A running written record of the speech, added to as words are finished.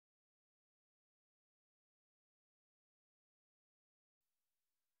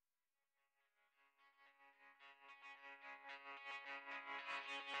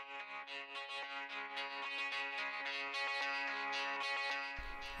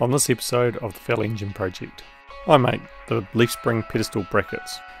On this episode of the Fell Engine Project, I make the leaf spring pedestal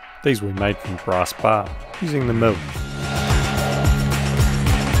brackets. These were made from brass bar, using the mill.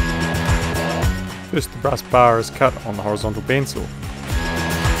 First, the brass bar is cut on the horizontal bandsaw.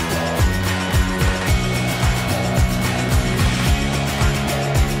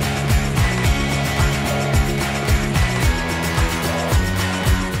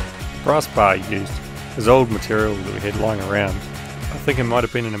 The brass bar used is old material that we had lying around. I think it might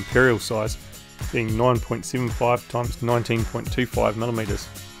have been an imperial size, being 9.75 times 19.25 millimeters.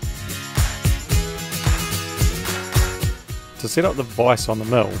 To set up the vise on the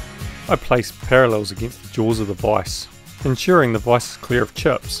mill, I place parallels against the jaws of the vise, ensuring the vise is clear of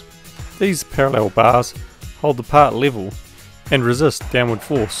chips. These parallel bars hold the part level and resist downward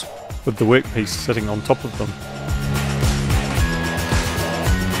force, with the workpiece sitting on top of them.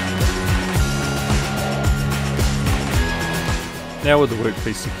 Now with the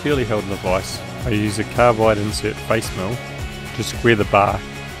workpiece securely held in the vise, I use a carbide insert face mill to square the bar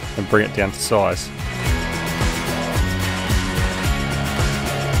and bring it down to size.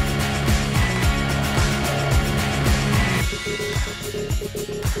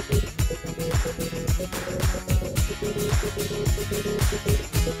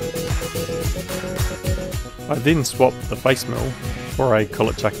 I then swap the face mill for a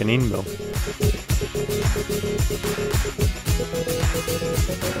collet chuck and end mill.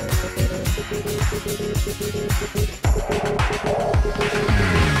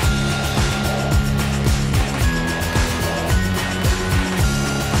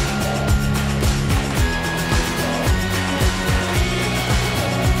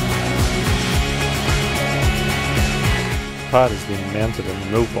 The part is then mounted in the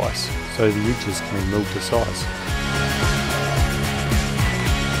mill vise, so the edges can be milled to size.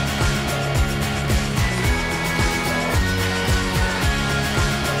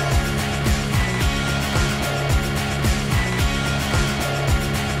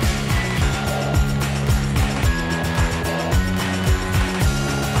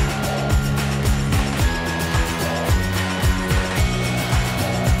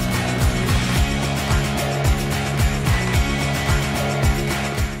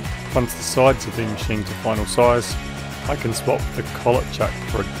 Once the sides have been machined to final size, I can swap the collet chuck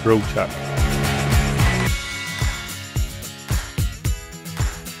for a drill chuck.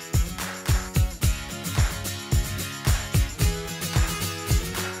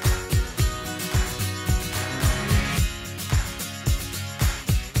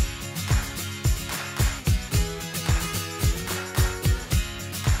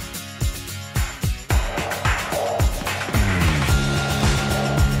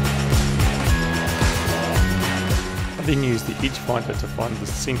 I then use the edge finder to find the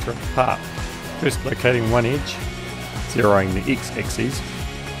centre of the part, first locating one edge, zeroing the x-axis,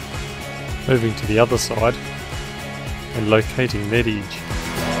 moving to the other side and locating that edge.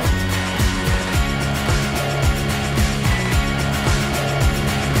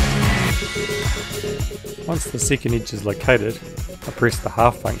 Once the second edge is located, I press the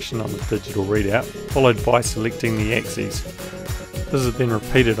half function on the digital readout, followed by selecting the axes. This is then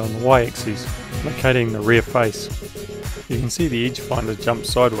repeated on the y-axis, locating the rear face. You can see the edge finder jump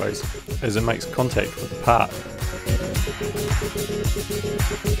sideways as it makes contact with the part.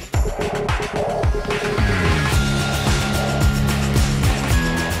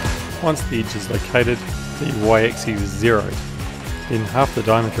 Once the edge is located, the y-axis is zeroed. Then half the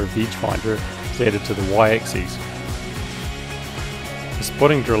diameter of the edge finder is added to the y-axis. The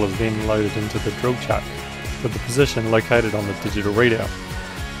spotting drill is then loaded into the drill chuck, with the position located on the digital readout.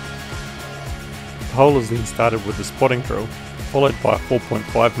 The hole is then started with the spotting drill, followed by a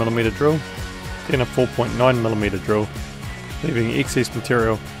 4.5mm drill, then a 4.9mm drill, leaving excess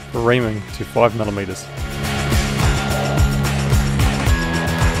material for reaming to 5mm.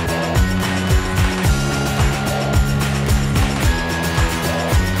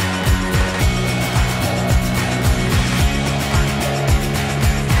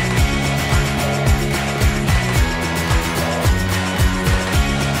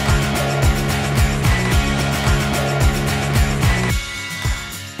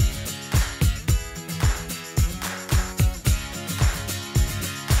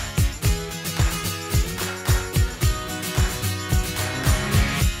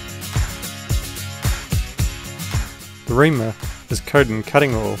 The reamer is coated in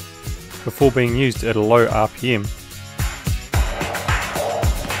cutting oil before being used at a low RPM.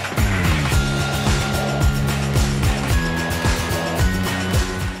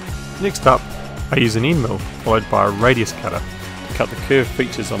 Next up, I use an end mill followed by a radius cutter to cut the curved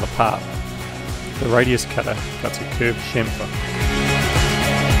features on the part. The radius cutter cuts a curved chamfer.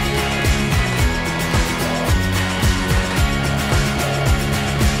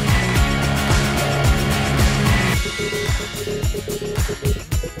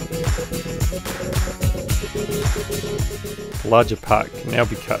 larger part can now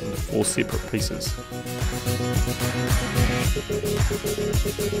be cut into 4 separate pieces.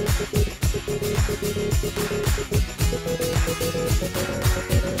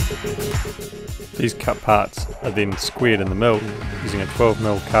 These cut parts are then squared in the mill using a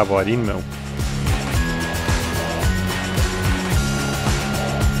 12mm carbide end mill.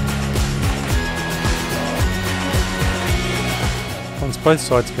 Once both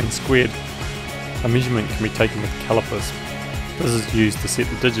sides have been squared, a measurement can be taken with calipers. This is used to set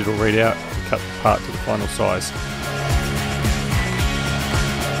the digital readout and cut the part to the final size.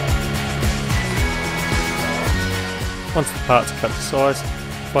 Once the part's cut to size, the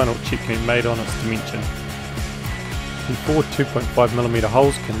final check can be made on its dimension. The 4 2.5mm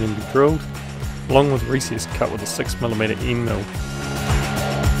holes can then be drilled, along with recess cut with a 6mm end mill.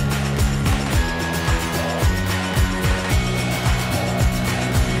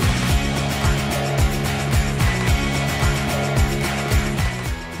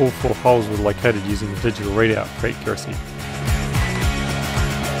 All 4 holes were located using a digital readout for accuracy.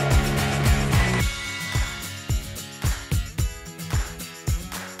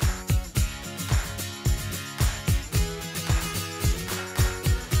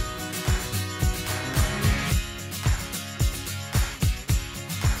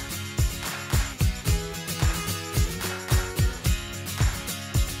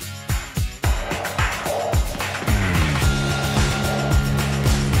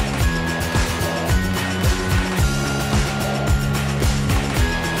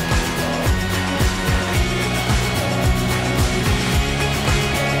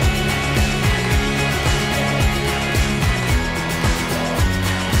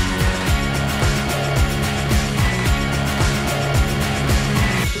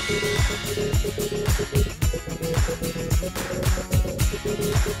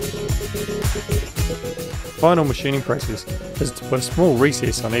 The final machining process is to put a small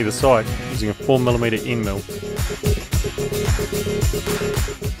recess on either side using a 4mm end mill.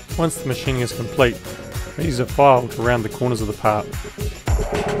 Once the machining is complete, I use a file to round the corners of the part.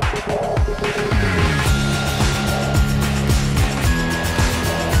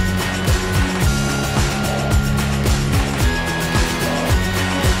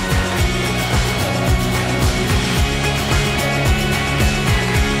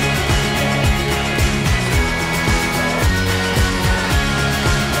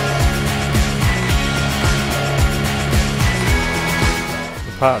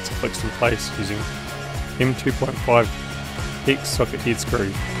 Parts are fixed in place using M2.5 X socket head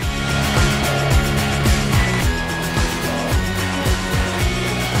screw.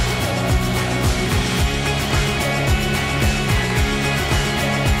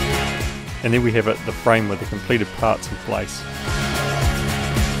 And then we have it, the frame with the completed parts in place.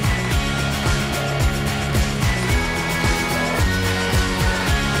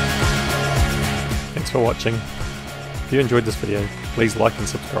 Thanks for watching. If you enjoyed this video, please like and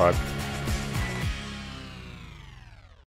subscribe.